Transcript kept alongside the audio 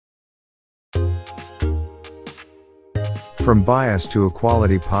From Bias to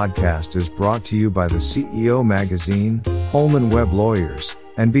Equality podcast is brought to you by the CEO Magazine, Holman Webb Lawyers,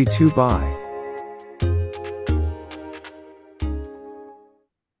 and B2Buy.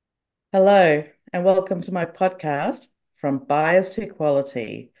 Hello, and welcome to my podcast, From Bias to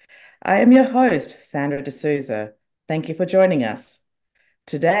Equality. I am your host, Sandra D'Souza. Thank you for joining us.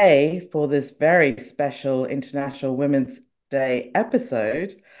 Today, for this very special International Women's Day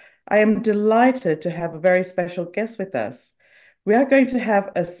episode, I am delighted to have a very special guest with us. We are going to have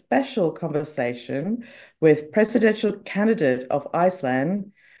a special conversation with presidential candidate of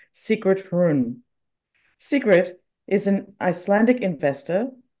Iceland, Sigridur Hrund. Sigrid is an Icelandic investor,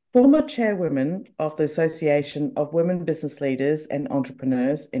 former chairwoman of the Association of Women Business Leaders and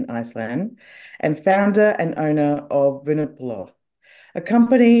Entrepreneurs in Iceland, and founder and owner of Unravel, a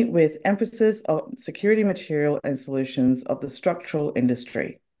company with emphasis on security material and solutions of the structural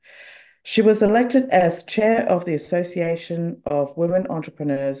industry. She was elected as chair of the Association of Women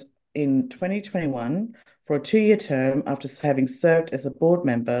Entrepreneurs in 2021 for a 2-year term after having served as a board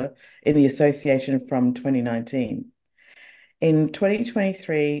member in the association from 2019. In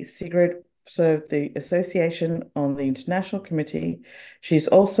 2023, Sigrid served the association on the International Committee. She's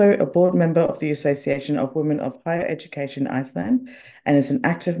also a board member of the Association of Women of Higher Education Iceland and is an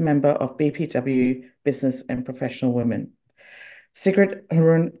active member of BPW, Business and Professional Women. Sigrid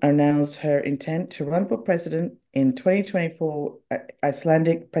Hrund announced her intent to run for president in 2024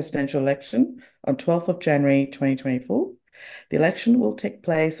 Icelandic presidential election on 12th of January 2024. The election will take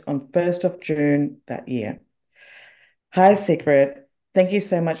place on 1st of June that year. Hi, Sigrid. Thank you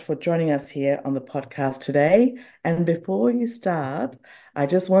so much for joining us here on the podcast today. And before you start, I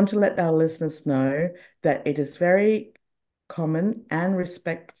just want to let our listeners know that it is very common and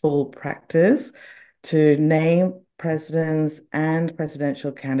respectful practice to name presidents and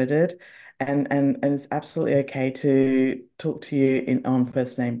presidential candidate, and it's absolutely okay to talk to you on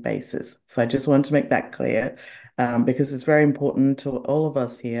first name basis. So I just want to make that clear because it's very important to all of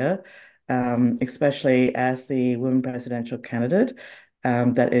us here, especially as the women presidential candidate,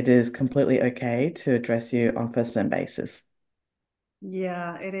 that it is completely okay to address you on first name basis.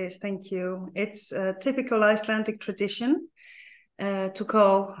 Yeah, it is. Thank you. It's a typical Icelandic tradition to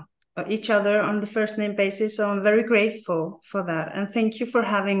call each other on the first name basis. So I'm very grateful for that. And thank you for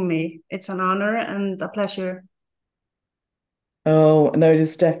having me. It's an honor and a pleasure. Oh, no, it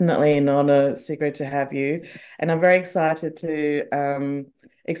is definitely an honor, Sigrid, to have you. And I'm very excited to,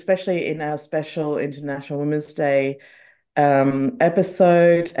 especially in our special International Women's Day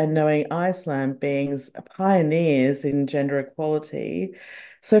episode and knowing Iceland being pioneers in gender equality.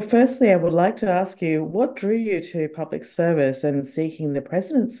 So firstly, I would like to ask you, what drew you to public service and seeking the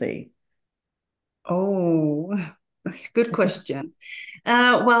presidency? Oh, good question.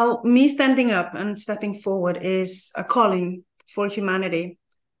 Well, me standing up and stepping forward is a calling for humanity.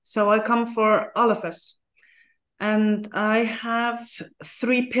 So I come for all of us. And I have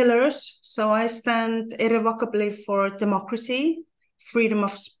 3 pillars. So I stand irrevocably for democracy, freedom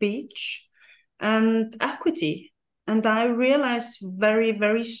of speech, and equity. And I realize very,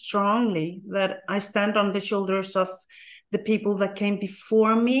 very strongly that I stand on the shoulders of the people that came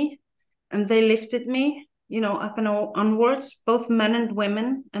before me, and they lifted me, up and onwards, both men and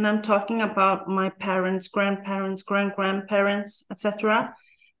women. And I'm talking about my parents, grandparents, grandparents, etc.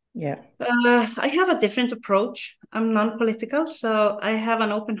 Yeah. I have a different approach. I'm non-political, so I have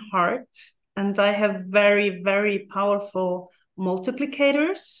an open heart, and I have very, very powerful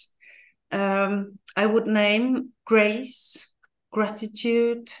multiplicators. I would name grace,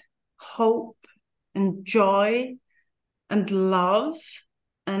 gratitude, hope, and joy, and love.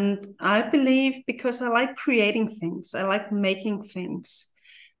 And I believe, because I like creating things, I like making things,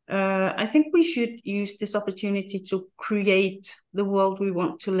 I think we should use this opportunity to create the world we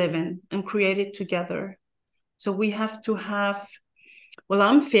want to live in and create it together. So we have to have, well,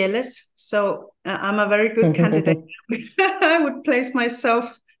 I'm fearless, so I'm a very good candidate. I would place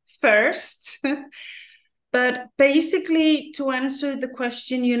myself first. But basically, to answer the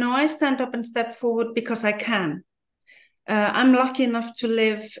question, I stand up and step forward because I can. I'm lucky enough to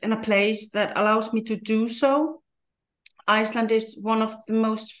live in a place that allows me to do so. Iceland is one of the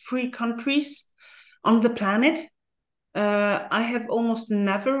most free countries on the planet. I have almost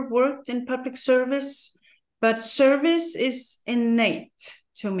never worked in public service, but service is innate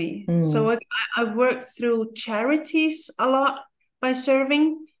to me. So I work through charities a lot by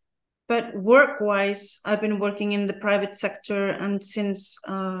serving, but work-wise, I've been working in the private sector and since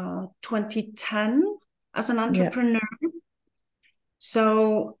 2010 as an entrepreneur. Yeah.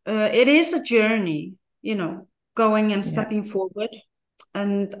 So it is a journey, going and stepping forward.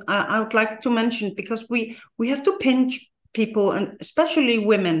 And I would like to mention, because we have to people, and especially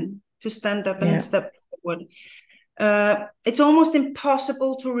women, to stand up and step forward. It's almost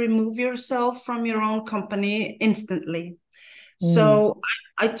impossible to remove yourself from your own company instantly. So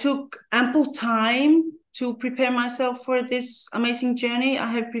I took ample time to prepare myself for this amazing journey. I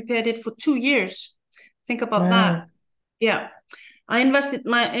have prepared it for 2 years. Think about that. Yeah. I invested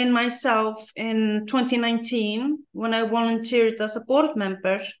in myself in 2019 when I volunteered as a board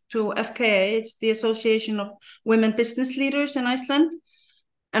member to FKA. It's the Association of Women Business Leaders in Iceland.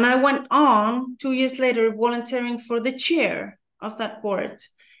 And I went on 2 years later volunteering for the chair of that board.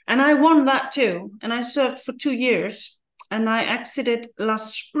 And I won that too. And I served for 2 years. And I exited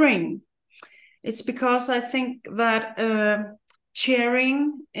last spring. It's because I think that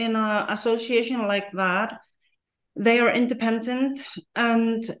chairing in an association like that, they are independent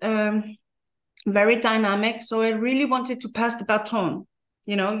and very dynamic. So I really wanted to pass the baton.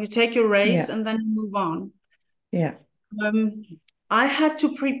 You know, you take your race and then you move on. Yeah. I had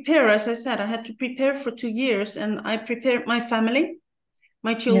to prepare, as I said, I had to prepare for 2 years, and I prepared my family,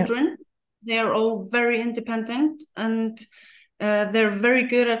 my children. They are all very independent, and they're very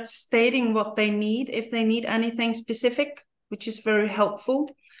good at stating what they need, if they need anything specific, which is very helpful.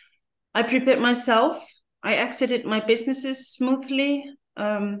 I prepared myself. I exited my businesses smoothly.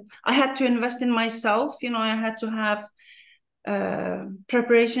 I had to invest in myself. You know, I had to have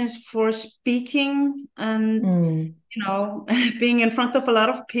preparations for speaking and, you know, being in front of a lot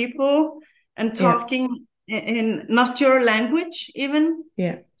of people and talking in not your language even.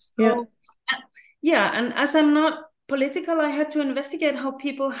 So, and as I'm not political, I had to investigate how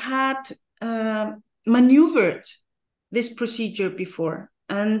people had maneuvered this procedure before.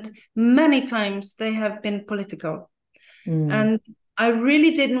 And many times they have been political. And I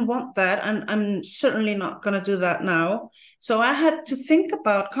really didn't want that. And I'm certainly not going to do that now. So I had to think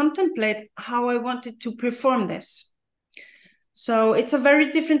about, contemplate how I wanted to perform this. So it's a very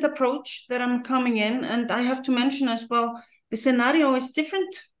different approach that I'm coming in. And I have to mention as well, the scenario is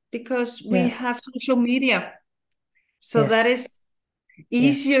different because we have social media. So that is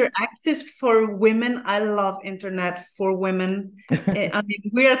easier access for women. I love internet for women. I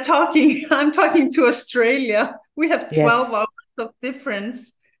mean, I'm talking to Australia. We have 12 hours of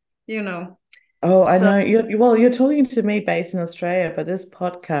difference, you know. Oh, I know. You're talking to me based in Australia, but this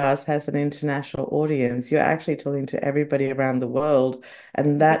podcast has an international audience. You're actually talking to everybody around the world,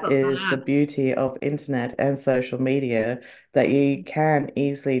 and that is the beauty of internet and social media, that you can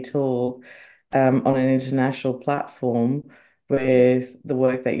easily talk on an international platform with the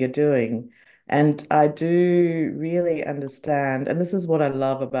work that you're doing. And I do really understand, and this is what I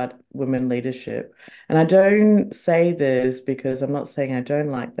love about women leadership. And I don't say this because I'm not saying I don't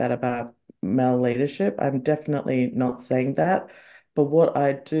like that about male leadership. I'm definitely not saying that. But what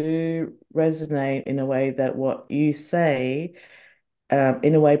I do resonate in a way that what you say,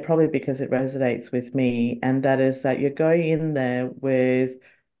 in a way, probably because it resonates with me, and that is that you're going in there with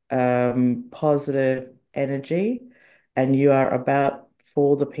positive energy, and you are about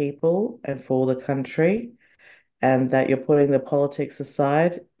for the people and for the country, and that you're putting the politics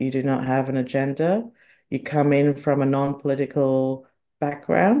aside. You do not have an agenda. You come in from a non-political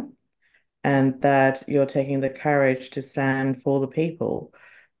background, and that you're taking the courage to stand for the people.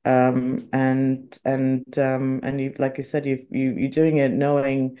 And you, like you said, you're doing it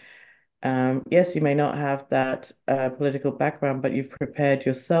knowing, yes, you may not have that political background, but you've prepared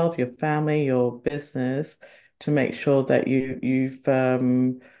yourself, your family, your business to make sure that you've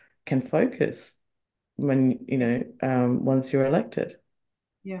can focus when, you know, once you're elected.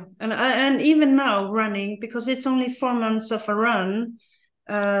 Yeah, and even now running, because it's only 4 months of a run.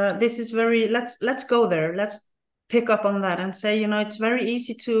 This is very, let's go there. Let's pick up on that and say, you know, it's very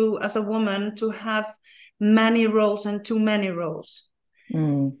easy to, as a woman, to have many roles and too many roles.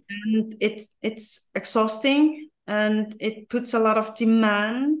 And it's exhausting, and it puts a lot of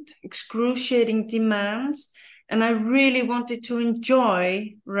demand, excruciating demands. And I really wanted to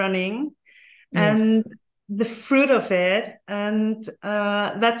enjoy running and the fruit of it. And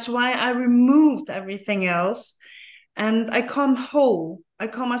that's why I removed everything else. And I come whole. I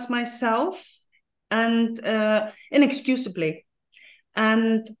come as myself, and inexcusably.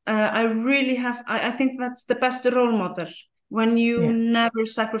 And I really have, I think that's the best role model, when you never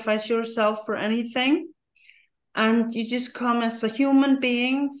sacrifice yourself for anything, and you just come as a human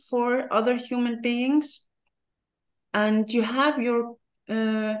being for other human beings, and you have your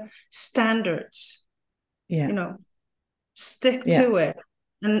standards, you know, stick to it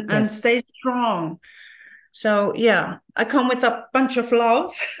and stay strong. So yeah, I come with a bunch of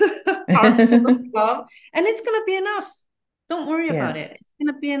love, heart full of love, and it's gonna be enough. Don't worry about it. It's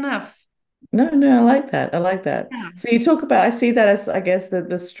gonna be enough. No, no, I like that. I like that. Yeah. So you talk about, I see that as, I guess,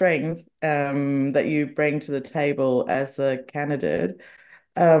 the strength that you bring to the table as a candidate.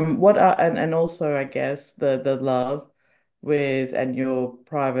 What are and also I guess the love with and your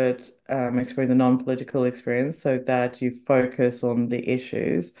private experience, the non-political experience, so that you focus on the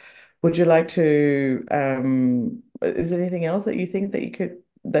issues. Would you like to is there anything else that you think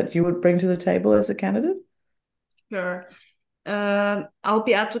that you would bring to the table as a candidate? Sure. I'll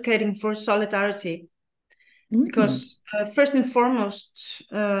be advocating for solidarity Mm, because, first and foremost,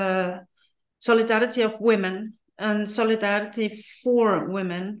 solidarity of women and solidarity for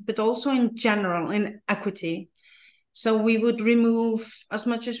women, but also in general, in equity. So we would remove as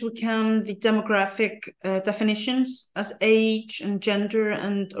much as we can the demographic definitions as age and gender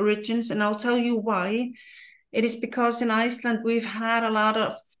and origins. And I'll tell you why. It is because in Iceland, we've had a lot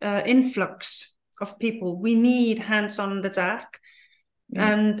of influx of people. We need hands on the deck. yeah,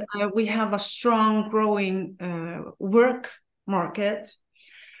 And we have a strong growing work market.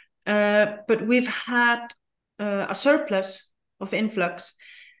 But we've had a surplus of influx.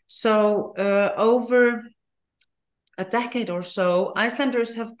 So over a decade or so,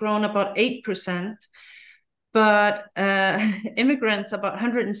 Icelanders have grown about 8%, but immigrants about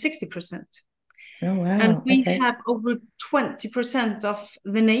 160%. oh And wow, we okay, have over 20% of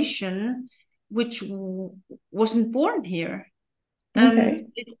the nation which wasn't born here. And okay,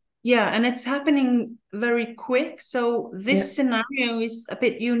 yeah, and it's happening very quick. So yeah, this scenario is a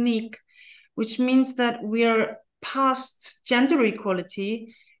bit unique, which means that we are past gender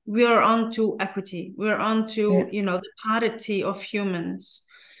equality. We are on to equity. We're on to, yeah, the parity of humans.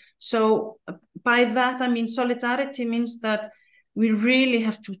 So by that, I mean, solidarity means that we really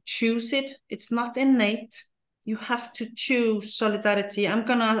have to choose it. It's not innate. You have to choose solidarity. I'm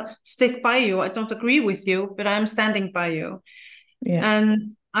going to stick by you. I don't agree with you, but I'm standing by you. yeah,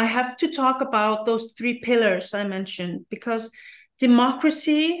 And I have to talk about those three pillars I mentioned because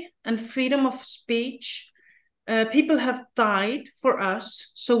democracy and freedom of speech, people have died for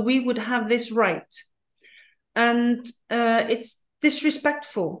us, so we would have this right. And it's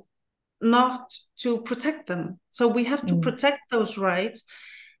disrespectful not to protect them. So we have to mm, protect those rights.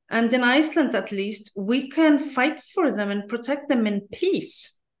 And in Iceland, at least, we can fight for them and protect them in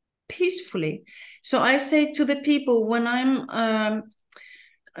peace, peacefully. So I say to the people when I'm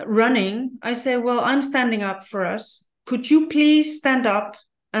running, I say, well, I'm standing up for us. Could you please stand up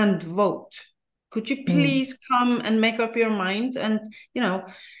and vote? Could you mm, please come and make up your mind and,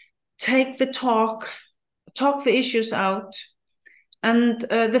 take the talk the issues out. And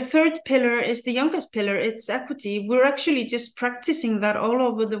the third pillar is the youngest pillar. It's equity. We're actually just practicing that all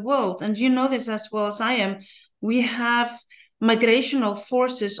over the world. And you know this as well as I am. We have migrational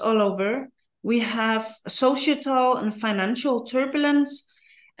forces all over. We have societal and financial turbulence,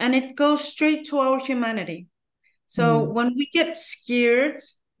 and it goes straight to our humanity. So mm, when we get scared,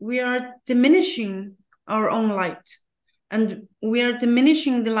 we are diminishing our own light and we are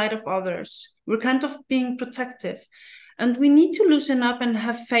diminishing the light of others. We're kind of being protective. And we need to loosen up and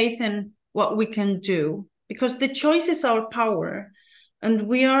have faith in what we can do because the choice is our power and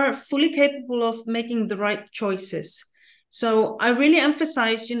we are fully capable of making the right choices. So I really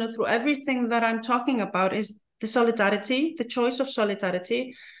emphasize, through everything that I'm talking about is the solidarity, the choice of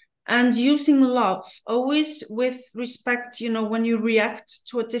solidarity, and using love always with respect. When you react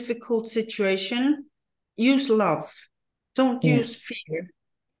to a difficult situation, use love, don't yeah, use fear,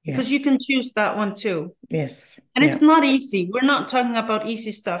 yeah, because you can choose that one too. yes, And yeah, it's not easy. We're not talking about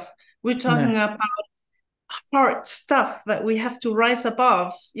easy stuff. We're talking no, about hard stuff that we have to rise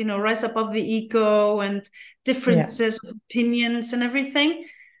above, rise above the ego and yeah, differences of opinions and everything.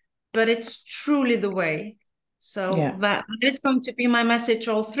 But it's truly the way. So yeah. that is going to be my message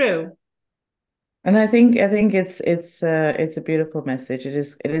all through. And I think it's a beautiful message. It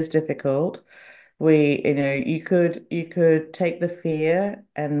is difficult. You could take the fear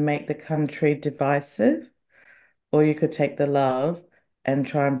and make the country divisive, or you could take the love and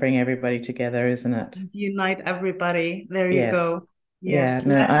try and bring everybody together, isn't it? Unite everybody. There you Yes. go. Yeah, Yes,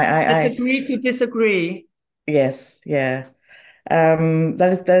 no, let's agree to disagree. yes, yeah. That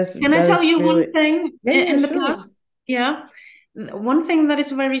is that is Can I that tell is you one really, thing yeah, yeah, in the sure. past? Yeah. One thing that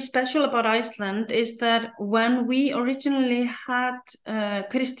is very special about Iceland is that when we originally had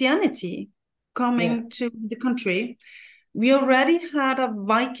Christianity Yeah, coming to the country, we already had a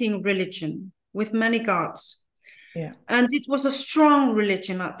Viking religion with many gods. yeah, And it was a strong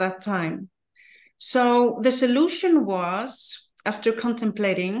religion at that time. So the solution was, after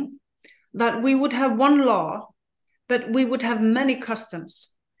contemplating, that we would have one law, but we would have many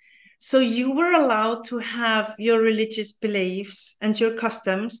customs. So you were allowed to have your religious beliefs and your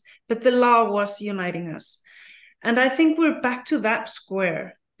customs, but the law was uniting us. And I think we're back to that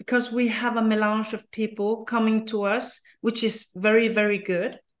square because we have a melange of people coming to us, which is very, very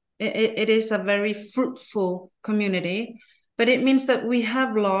good. It is a very fruitful community, but it means that we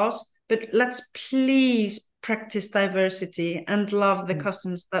have laws, but let's please practice diversity and love the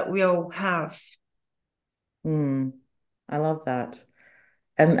customs that we all have. I love that.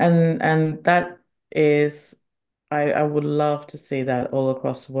 And that is, I would love to see that all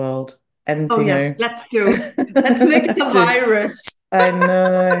across the world. And Oh, yes, let's do. Let's make it a virus. I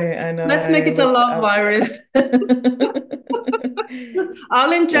know. Let's make it a love virus.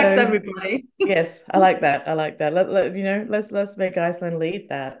 I'll inject everybody. Yes, I like that. Let's make Iceland lead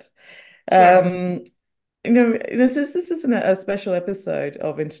that. Sure. Since this isn't a special episode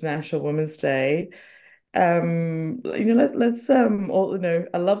of International Women's Day, let's all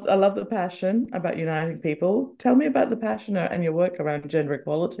I love the passion about uniting people. Tell me about the passion and your work around gender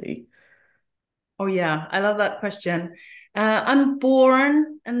equality. Oh yeah, I love that question. I'm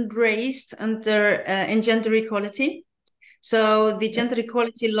born and raised under in gender equality. So the gender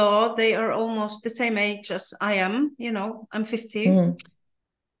equality law, they are almost the same age as I am. I'm 50.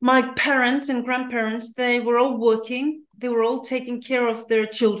 My parents and grandparents, they were all working. They were all taking care of their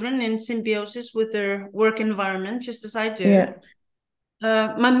children in symbiosis with their work environment, just as I do. Yeah.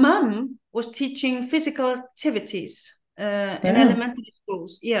 My mom was teaching physical activities in elementary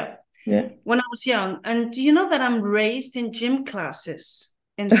schools. Yeah. When I was young. And do you know that I'm raised in gym classes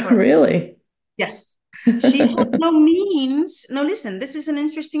in Perth? Really? Yes. She had no means. Now, listen, this is an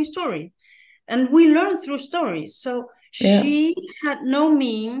interesting story. And we learn through stories. So she had no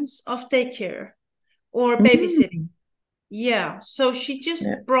means of daycare or babysitting. Yeah. So she just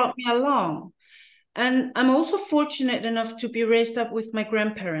brought me along. And I'm also fortunate enough to be raised up with my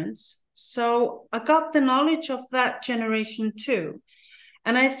grandparents. So I got the knowledge of that generation too.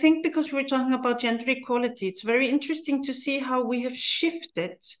 And I think because we're talking about gender equality, it's very interesting to see how we have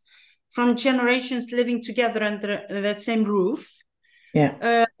shifted from generations living together under that same roof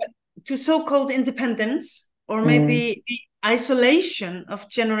to so-called independence, or maybe the isolation of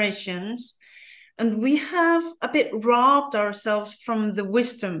generations. And we have a bit robbed ourselves from the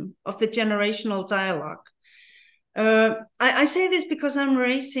wisdom of the generational dialogue. I say this because I'm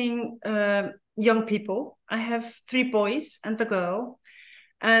raising young people. I have 3 boys and a girl.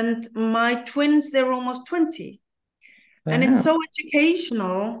 And my twins, they're almost 20. Wow. And it's so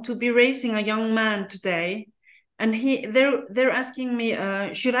educational to be raising a young man today. And they're asking me,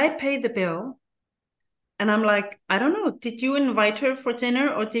 should I pay the bill? And I'm like, I don't know. Did you invite her for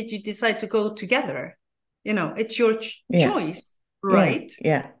dinner or did you decide to go together? It's your choice, right?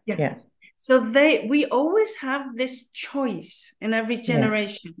 Yeah. Yes. Yeah. So we always have this choice in every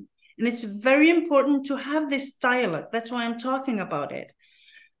generation. And it's very important to have this dialogue. That's why I'm talking about it.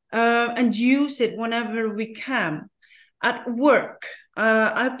 And use it whenever we can. At work,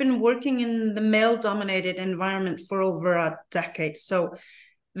 I've been working in the male-dominated environment for over a decade. So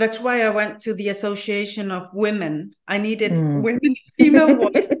that's why I went to the Association of Women. I needed women, female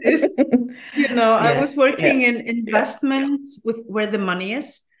voices. I was working in investments with where the money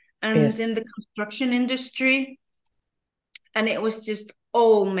is and in the construction industry. And it was just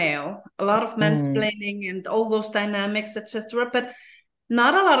all male, a lot of mansplaining and all those dynamics, etc. But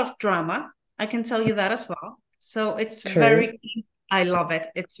not a lot of drama, I can tell you that as well. So it's very, I love it.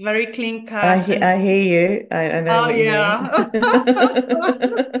 It's very clean cut. I hear you. I know what you mean.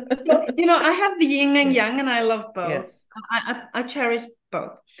 So, I have the yin and yang, and I love both. Yes. I cherish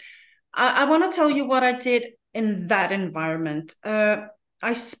both. I want to tell you what I did in that environment. I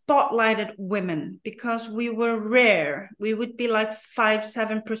spotlighted women because we were rare. We would be like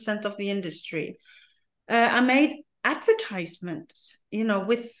 5-7% of the industry. I made advertisements,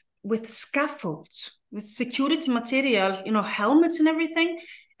 with scaffolds, with security material, helmets and everything.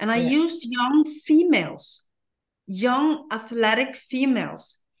 And I used young athletic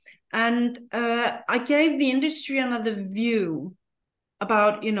females. And I gave the industry another view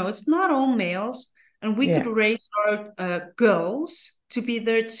about, it's not all males. And we could raise our girls to be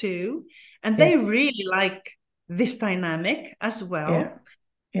there too. And they really like this dynamic as well.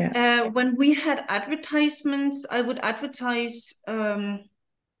 When we had advertisements, I would advertise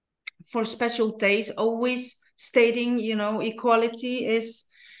for special days, always stating, equality is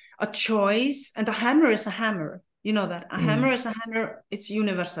a choice and a hammer is a hammer. You know that a hammer is a hammer. It's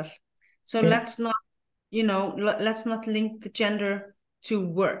universal. So let's not link the gender to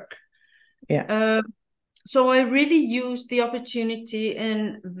work. So I really used the opportunity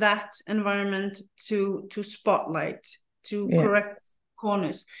in that environment to spotlight, to correct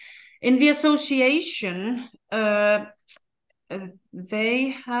corners. In the association, they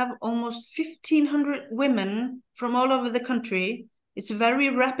have almost 1,500 women from all over the country. It's very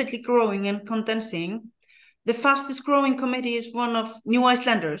rapidly growing and condensing. The fastest growing committee is one of New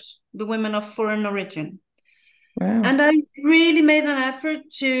Icelanders, the women of foreign origin. Wow. And I really made an effort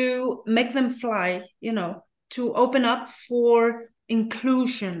to make them fly, to open up for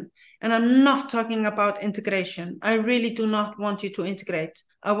inclusion. And I'm not talking about integration. I really do not want you to integrate.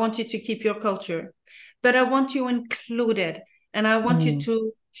 I want you to keep your culture, but I want you included and I want you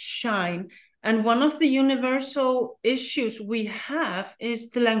to shine. And one of the universal issues we have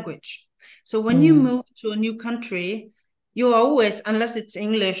is the language. So when you move to a new country, you always, unless it's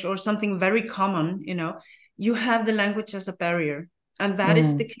English or something very common, you have the language as a barrier. And that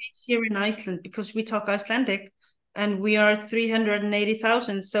is the case here in Iceland because we talk Icelandic and we are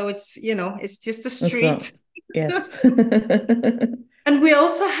 380,000. So it's, it's just a street. Yes. And we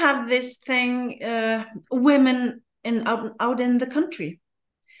also have this thing, women out in the country.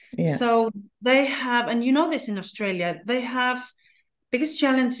 Yeah. So they have, and you know this in Australia, they have biggest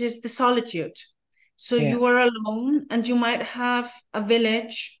challenge is the solitude. So you are alone and you might have a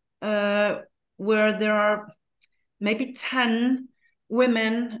village where there are maybe 10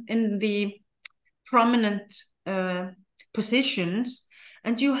 women in the prominent positions,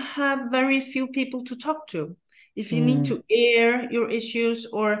 and you have very few people to talk to. If you need to air your issues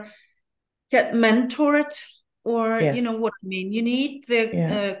or get mentored, or you know what I mean, you need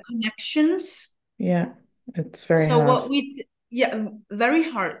the connections. Yeah, it's very hard. Very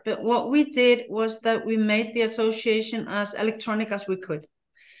hard. But what we did was that we made the association as electronic as we could.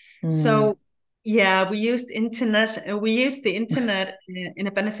 So we used the internet in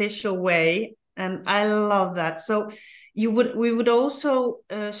a beneficial way, and I love that. So we would also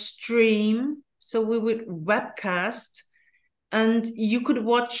stream. So we would webcast, and you could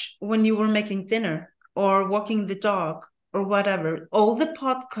watch when you were making dinner or walking the dog or whatever. All the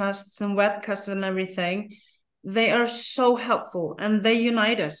podcasts and webcasts and everything, they are so helpful and they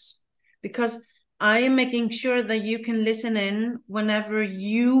unite us because I am making sure that you can listen in whenever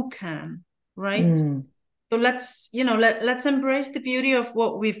you can, right? So let's embrace the beauty of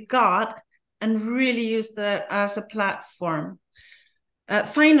what we've got and really use that as a platform.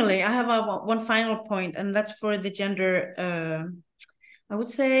 Finally, I have one final point, and that's for the gender, I would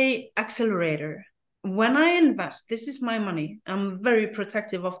say, accelerator. When I invest, this is my money. I'm very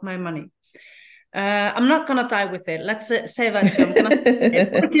protective of my money. I'm not going to die with it. Let's say that too. I'm going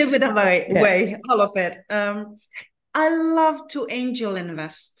to give it away, all of it. I love to angel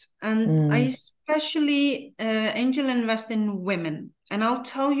invest, and I especially angel invest in women. And I'll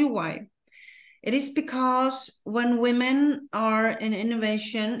tell you why. It is because when women are in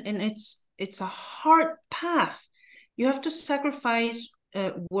innovation, and it's a hard path, you have to sacrifice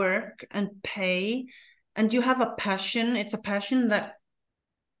work and pay, and you have a passion. It's a passion that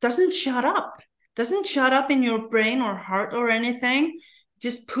doesn't shut up in your brain or heart or anything,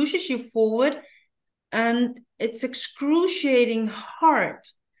 just pushes you forward, and it's excruciating hard.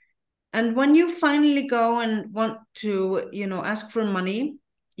 And when you finally go and want to, ask for money,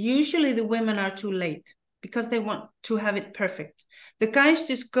 usually the women are too late because they want to have it perfect. The guys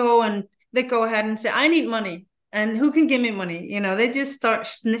just go ahead and say, I need money. And who can give me money? They just start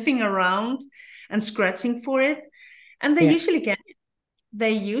sniffing around and scratching for it. And they usually get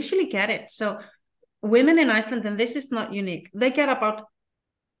it. So women in Iceland, and this is not unique, they get about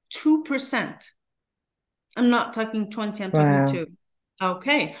 2%. I'm not talking 20, I'm talking 2.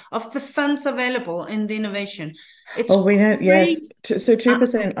 Okay, of the funds available in the innovation. We know, yes. So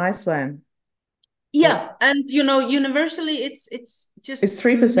 2% in Iceland. Yeah, and universally, it's just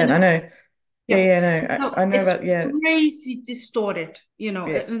 3%. I know. No, I know about crazy distorted.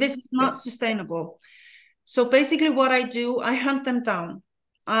 And this is not sustainable. So basically, what I do, I hunt them down.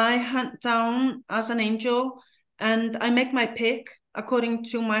 I hunt down as an angel, and I make my pick according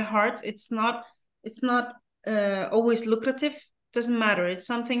to my heart. It's not always lucrative. Doesn't matter. It's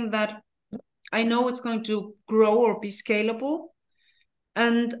something that I know it's going to grow or be scalable.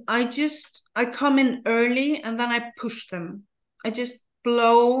 And I come in early and then I push them. I just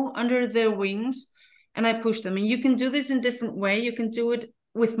blow under their wings and I push them. And you can do this in different way. You can do it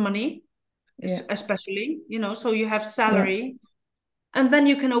with money, especially, so you have salary, and then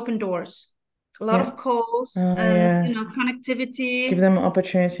you can open doors, a lot of calls and, connectivity. Give them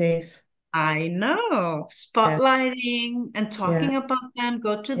opportunities. I know, spotlighting and talking about them,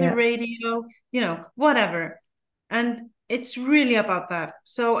 go to the radio, whatever. And it's really about that.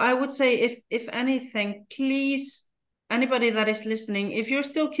 So I would say, if anything, please, anybody that is listening, if you're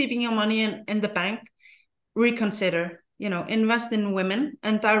still keeping your money in the bank, reconsider. invest in women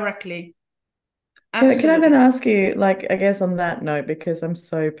and directly. Can I then Absolutely. ask you, like, I guess on that note, because I'm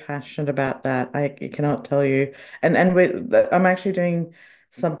so passionate about that, I cannot tell you. And I'm actually doing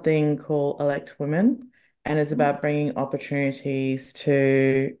something called Elect Women, and it's about bringing opportunities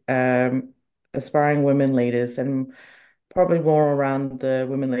to aspiring women leaders, and probably more around the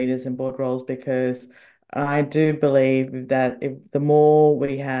women leaders in board roles, because I do believe that if the more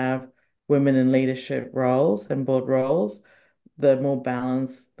we have women in leadership roles and board roles, the more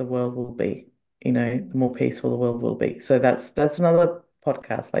balanced the world will be, the more peaceful the world will be. So that's another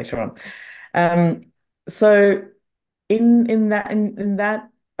podcast later on. Um, so in that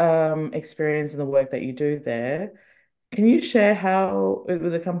experience and the work that you do there, can you share how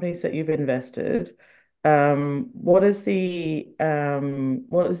with the companies that you've invested, what is the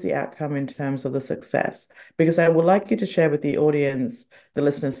outcome in terms of the success? Because I would like you to share with the audience, the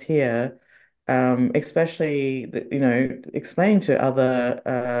listeners here, especially explain to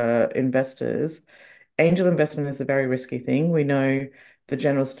other investors, angel investment is a very risky thing. We know the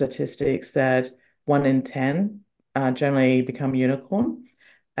general statistics that 1 in 10 generally become unicorn.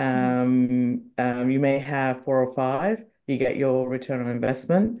 You may have 4 or 5, you get your return on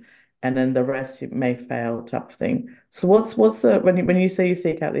investment, and then the rest you may fail type of thing. So what's the when you say you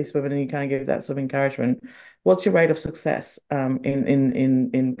seek out these women and you kind of give that sort of encouragement, what's your rate of success in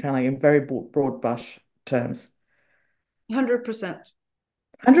kind of like in very broad brush terms? 100%.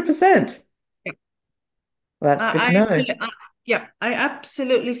 100%. Yeah. Well, that's good to know. Yeah, I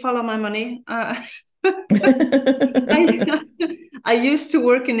absolutely follow my money. I I used to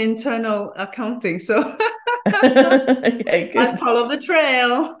work in internal accounting, so Okay, I good. follow the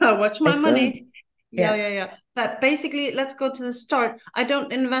trail. I watch my Excellent. money. Yeah, Yeah. yeah, yeah. That basically, let's go to the start. I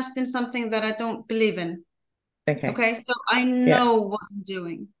don't invest in something that I don't believe in. Okay. Okay, so I Yeah. know what I'm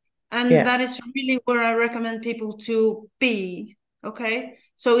doing. And Yeah. that is really where I recommend people to be. Okay,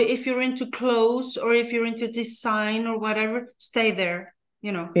 so if you're into clothes or if you're into design or whatever, stay there.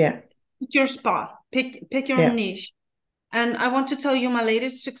 Yeah. Pick your spot, pick your Yeah. niche. And I want to tell you my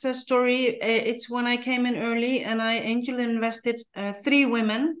latest success story. It's when I came in early and I angel invested 3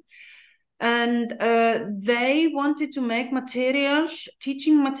 women. And they wanted to make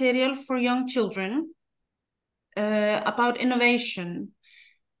teaching material for young children about innovation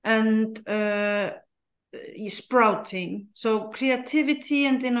and sprouting. So creativity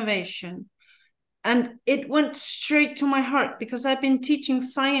and innovation. And it went straight to my heart because I've been teaching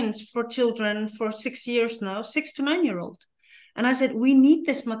science for children for 6 years now, 6 to 9 year old. And I said, we need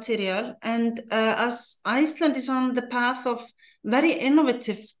this material. And as Iceland is on the path of very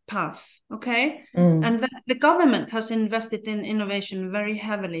innovative path, okay? Mm. And the government has invested in innovation very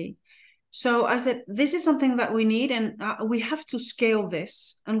heavily. So I said, this is something that we need, and we have to scale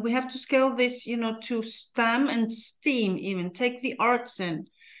this. And we have to scale this, to STEM and STEAM even, take the arts in.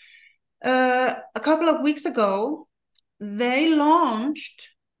 A couple of weeks ago, they launched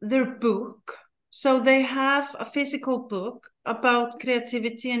their book. So they have a physical book about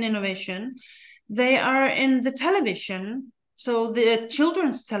creativity and innovation. They are in the television, so the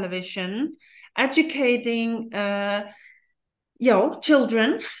children's television, educating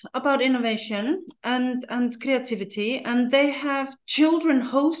children about innovation and creativity, and they have children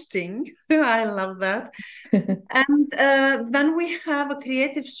hosting. I love that. And then we have a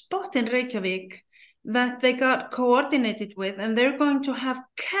creative spot in Reykjavik that they got coordinated with, and they're going to have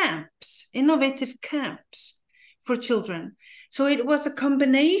camps, innovative camps for children. So it was a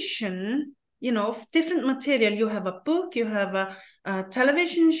combination, of different material. You have a book, you have a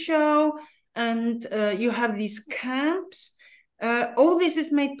television show, and you have these camps. All this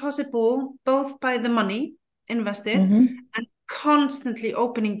is made possible both by the money invested Mm-hmm. and constantly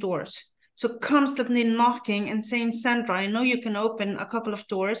opening doors. So constantly knocking and saying, Sandra, I know you can open a couple of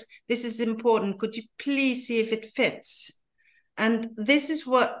doors. This is important. Could you please see if it fits? And this is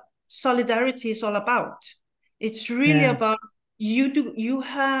what solidarity is all about. It's really Yeah. about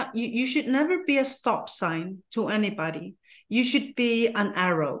you should never be a stop sign to anybody. You should be an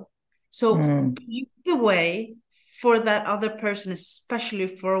arrow. So Mm. pave the way for that other person, especially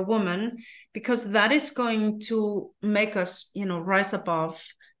for a woman, because that is going to make us, rise above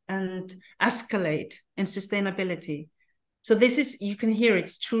and escalate in sustainability. So this is, you can hear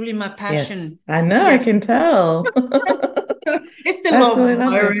it's truly my Yes. passion. I know, I Yes. can tell. It's the Absolutely love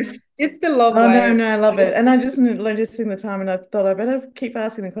love it. virus. It's the love Oh no, virus. no, I love it. And I just noticing the time and I thought I better keep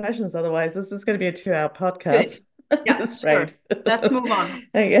asking the questions, otherwise this is going to be a 2 hour Good. podcast at Yeah, this sure. rate. Let's move on.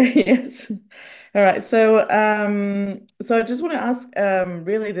 Okay, yes. All right. So I just want to ask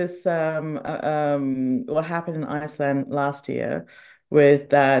really this what happened in Iceland last year with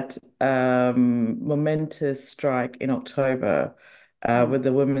that momentous strike in October, with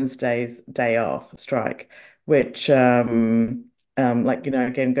the Women's Day Off strike, which like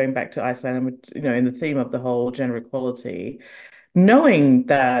again going back to Iceland, and in the theme of the whole gender equality, knowing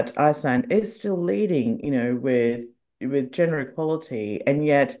that Iceland is still leading, with gender equality, and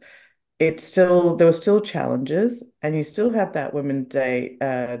yet there were still challenges, and you still have that Women's Day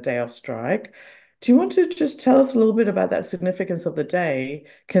Off strike. Do you want to just tell us a little bit about that significance of the day,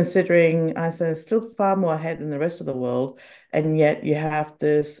 considering Iceland is still far more ahead than the rest of the world, and yet you have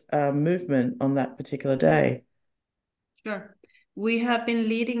this movement on that particular day? Sure. We have been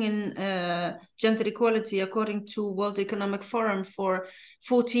leading in gender equality according to World Economic Forum for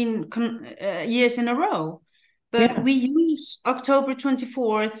 14 years in a row. But Yeah. we use October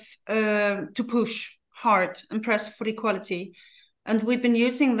 24th to push hard and press for equality. And we've been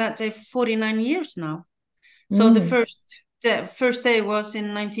using that day for 49 years now. So the first day was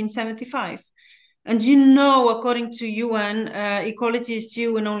in 1975. And according to UN, equality is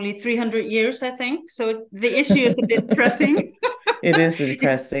due in only 300 years, I think. So the issue is a bit pressing. It is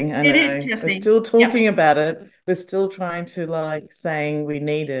depressing. I It is know. We're pressing. still Yeah, talking about it. We're still trying to saying we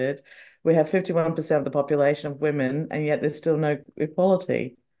need it. We have 51% of the population of women, and yet there's still no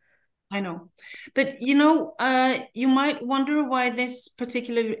equality. I know. But you might wonder why this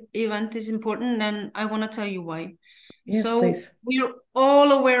particular event is important, and I want to tell you why. Yes, So please. we're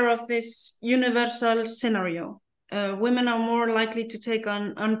all aware of this universal scenario. Women are more likely to take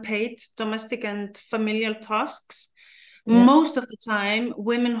on unpaid domestic and familial tasks. Yeah. Most of the time,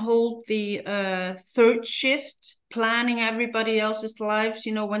 women hold the third shift, planning everybody else's lives,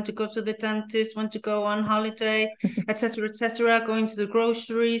 when to go to the dentist, when to go on holiday, etc., going to the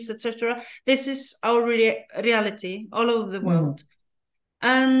groceries, etc. This is our reality all over the world.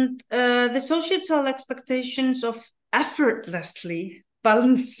 And the societal expectations of effortlessly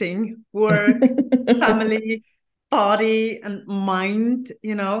balancing work, family, body, and mind,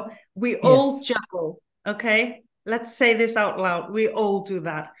 we all Yes. juggle, okay? Let's say this out loud. We all do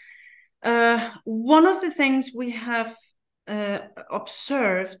that. One of the things we have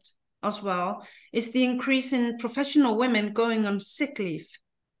observed as well is the increase in professional women going on sick leave.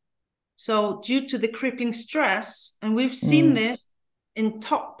 So due to the crippling stress, and we've seen this in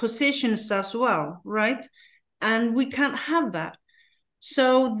top positions as well, right? And we can't have that.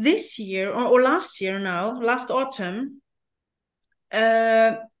 So this year, or last year now, last autumn,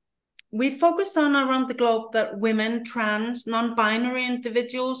 we focused on around the globe that women, trans, non-binary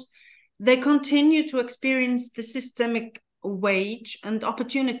individuals, they continue to experience the systemic wage and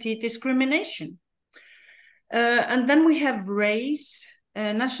opportunity discrimination. And then we have race,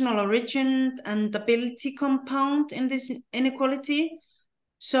 national origin, and ability compound in this inequality.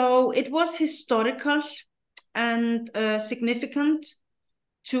 So it was historical and significant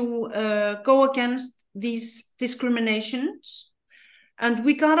to go against these discriminations. And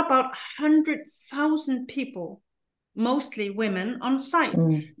we got about 100,000 people, mostly women, on site.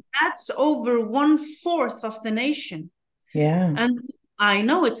 That's over 1/4 of the nation. Yeah. And I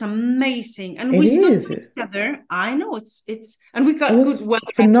know it's amazing. And It we stood is. together. I know it's, and we It got was good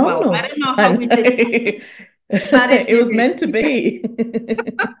weather as well. I phenomenal. don't know I how we did that. know. That is It was unique. meant to be.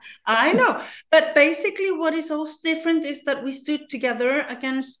 I know. But basically, what is also different is that we stood together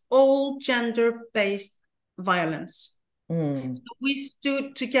against all gender-based violence. So we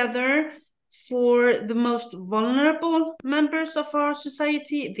stood together for the most vulnerable members of our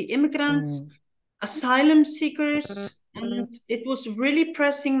society, the immigrants, asylum seekers, and it was really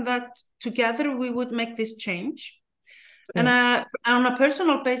pressing that together we would make this change. And on a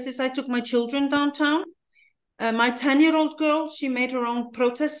personal basis, I took my children downtown. My 10-year-old girl, she made her own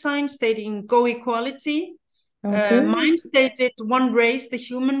protest sign stating "Go Equality." Mine stated "One race, the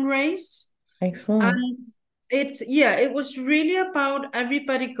human race." Excellent. And it was really about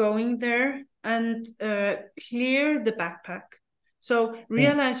everybody going there and clear the backpack. So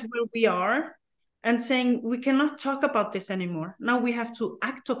realize where we are and saying we cannot talk about this anymore. Now we have to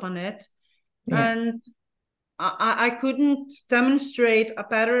act upon it. And I couldn't demonstrate a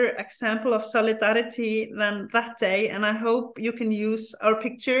better example of solidarity than that day. And I hope you can use our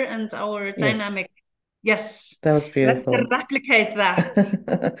picture and our dynamic. Yes. That was beautiful. Let's replicate that.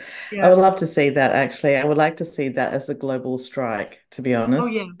 I would love Yes. to see that actually. I would like to see that as a global strike, to be honest.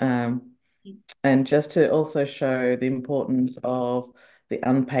 Oh, yeah. And just to also show the importance of the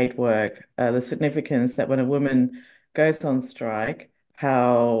unpaid work, the significance that when a woman goes on strike,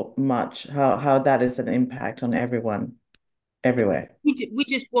 how that is an impact on everyone, everywhere. We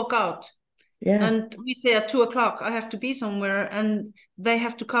just walk out. Yeah. And we say at 2 o'clock, I have to be somewhere, and they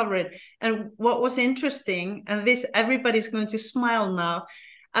have to cover it. And what was interesting, and this, everybody's going to smile now,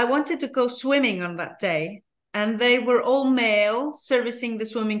 I wanted to go swimming on that day, and they were all male servicing the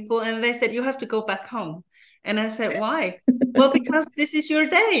swimming pool, and they said, you have to go back home. And I said, why? Well, because this is your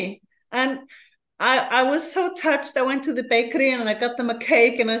day. And I was so touched. I went to the bakery and I got them a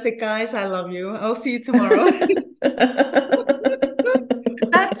cake, and I said, guys, I love you. I'll see you tomorrow.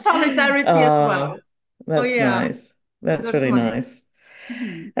 That's solidarity as well. Oh, That's yeah, nice. That's that's really nice.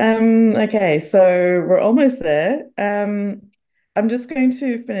 nice. Mhm. Okay, so we're almost there. I'm just going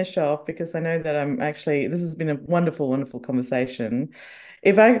to finish off because I know that this has been a wonderful, wonderful conversation.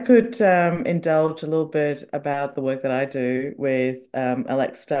 If I could indulge a little bit about the work that I do with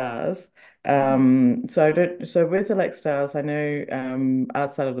Elect Stars. So with Elect Stars, I know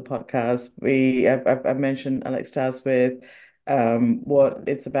outside of the podcast, I've mentioned Elect Stars with what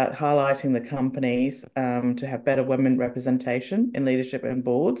it's about highlighting the companies to have better women representation in leadership and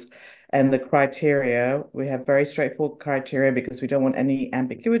boards. And the criteria, we have very straightforward criteria because we don't want any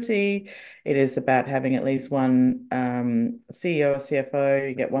ambiguity. It is about having at least one CEO or CFO,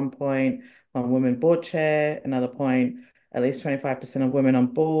 you get 1 point, one woman board chair, another point, at least 25% of women on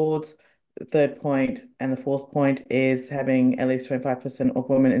boards. The third point and the fourth point is having at least 25% of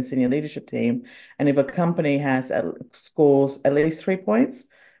women in senior leadership team. And if a company scores at least 3 points,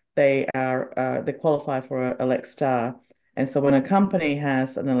 they qualify for a Elect Star. And so when a company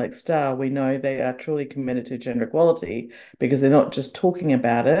has an Elect Star, we know they are truly committed to gender equality because they're not just talking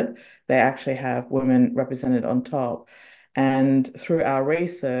about it, they actually have women represented on top. And through our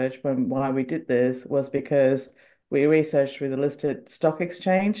research, why we did this was because we researched through the listed stock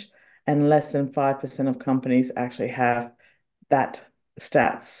exchange, and less than 5% of companies actually have that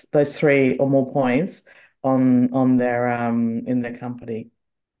stats, those three or more points on their in their company.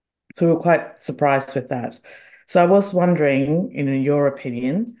 So we were quite surprised with that. So I was wondering, in your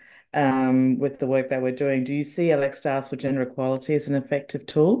opinion, with the work that we're doing, do you see Stars for gender equality as an effective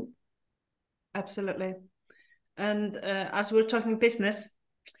tool? Absolutely. And as we're talking business,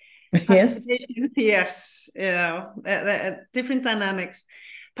 Yes. participation, yes, different dynamics.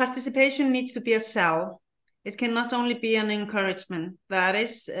 Participation needs to be a sell. It can not only be an encouragement. That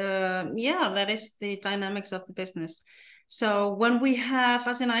is the dynamics of the business. So when we have,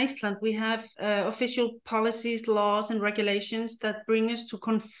 as in Iceland, we have official policies, laws, and regulations that bring us to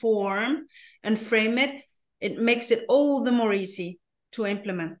conform and frame it, it makes it all the more easy to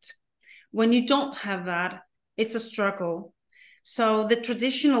implement. When you don't have that, it's a struggle. So the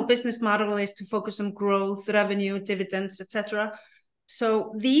traditional business model is to focus on growth, revenue, dividends, etc.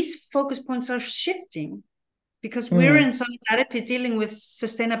 So these focus points are shifting because we're in solidarity dealing with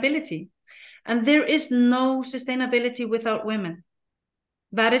sustainability. And there is no sustainability without women.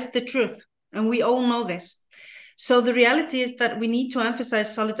 That is the truth. And we all know this. So the reality is that we need to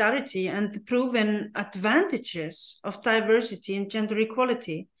emphasize solidarity and the proven advantages of diversity and gender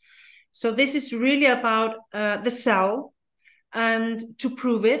equality. So this is really about the sell and to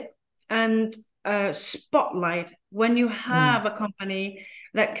prove it and spotlight when you have a company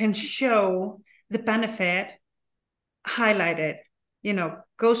that can show the benefit, highlight it,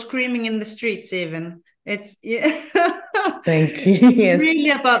 go screaming in the streets even. It's Thank you. it's Yes. really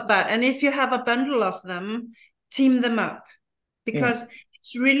about that. And if you have a bundle of them, team them up because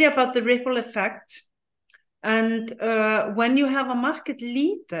it's really about the ripple effect. And when you have a market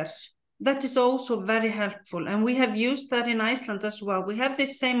leader, that is also very helpful. And we have used that in Iceland as well. We have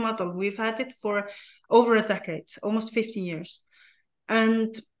this same model. We've had it for over a decade, almost 15 years.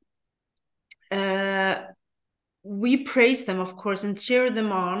 And we praise them, of course, and cheer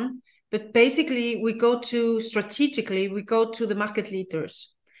them on. But basically, we go to the market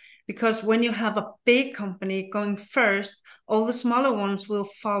leaders. Because when you have a big company going first, all the smaller ones will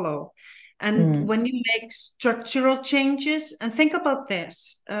follow. And when you make structural changes, and think about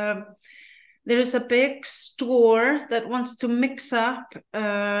this, there is a big store that wants to mix up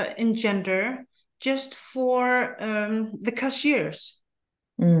in gender just for the cashiers.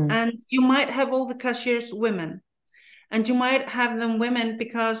 And you might have all the cashiers women. And you might have them women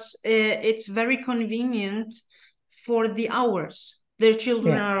because it's very convenient for the hours. Their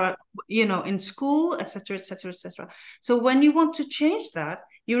children are, in school, etc., etc., etc. So when you want to change that,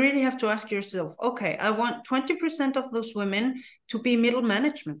 you really have to ask yourself, okay, I want 20% of those women to be middle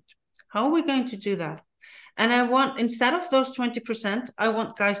management. How are we going to do that? And I want, instead of those 20%, I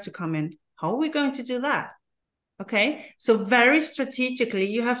want guys to come in. How are we going to do that? Okay, so very strategically,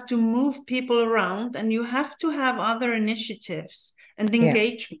 you have to move people around and you have to have other initiatives and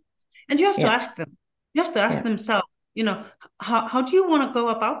engagement. And you have to ask them. You have to ask themselves, how do you want to go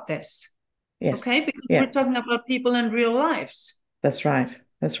about this? Yes. Okay, because Yeah. we're talking about people in real lives. That's right.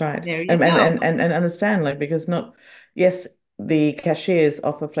 That's right. There you And go. and understand, like, because not, yes, the cashiers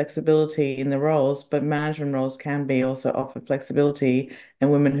offer flexibility in the roles, but management roles can be also offer flexibility,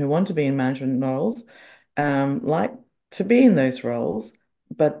 and women who want to be in management roles, like to be in those roles,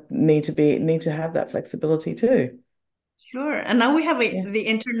 but need to have that flexibility too. Sure. And now we have Yeah. the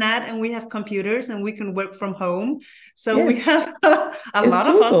internet and we have computers and we can work from home. So we Yes, have a it's lot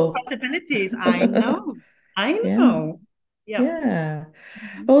of other doable. possibilities. I know. I Yeah. know. Yeah. Yeah.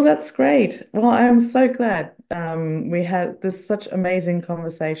 Mhm. Oh, that's great. Well, I'm so glad we had this such amazing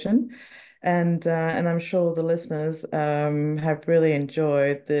conversation, and I'm sure the listeners have really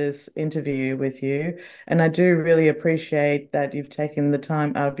enjoyed this interview with you. And I do really appreciate that you've taken the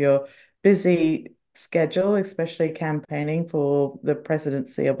time out of your busy schedule, especially campaigning for the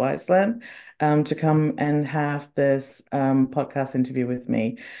presidency of Iceland, to come and have this podcast interview with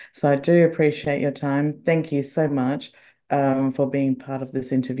me. So I do appreciate your time. Thank you so much for being part of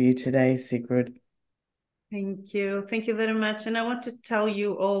this interview today, Sigrid. Thank you. Thank you very much. And I want to tell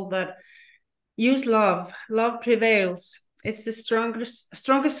you all that use love. Love prevails. It's the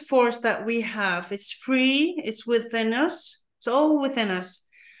strongest force that we have. It's free. It's within us. It's all within us.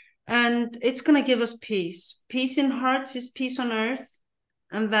 And it's going to give us peace. Peace in hearts is peace on earth.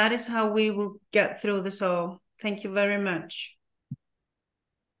 And that is how we will get through this all. Thank you very much.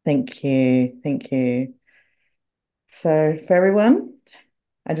 Thank you. Thank you. So, for everyone,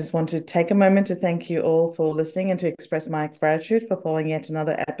 I just want to take a moment to thank you all for listening and to express my gratitude for following yet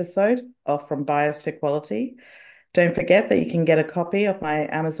another episode of From Bias to Equality. Don't forget that you can get a copy of my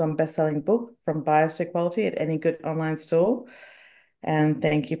Amazon best-selling book, From Bias to Equality, at any good online store. And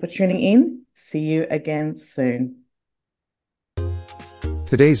thank you for tuning in. See you again soon.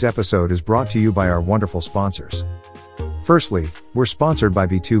 Today's episode is brought to you by our wonderful sponsors. Firstly, we're sponsored by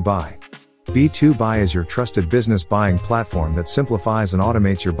B2Buy. B2Buy is your trusted business buying platform that simplifies and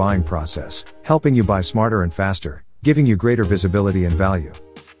automates your buying process, helping you buy smarter and faster, giving you greater visibility and value.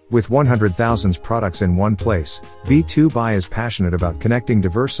 With 100,000 products in one place, B2Buy is passionate about connecting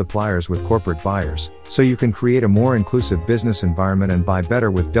diverse suppliers with corporate buyers, so you can create a more inclusive business environment and buy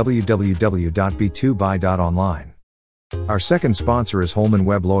better with www.b2buy.online. Our second sponsor is Holman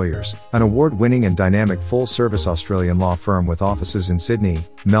Webb Lawyers, an award-winning and dynamic full-service Australian law firm with offices in Sydney,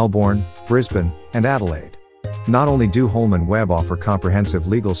 Melbourne, Brisbane, and Adelaide. Not only do Holman Webb offer comprehensive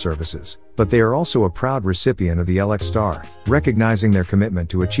legal services, but they are also a proud recipient of the LX Star, recognizing their commitment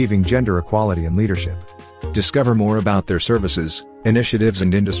to achieving gender equality in leadership. Discover more about their services, initiatives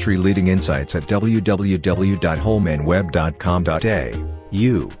and industry-leading insights at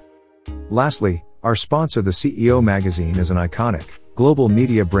www.holmanwebb.com.au. Lastly, our sponsor, the CEO Magazine, is an iconic, global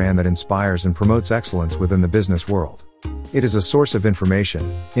media brand that inspires and promotes excellence within the business world. It is a source of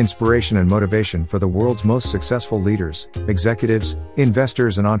information, inspiration and motivation for the world's most successful leaders, executives,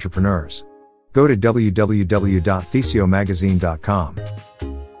 investors and entrepreneurs. Go to www.thesiomagazine.com.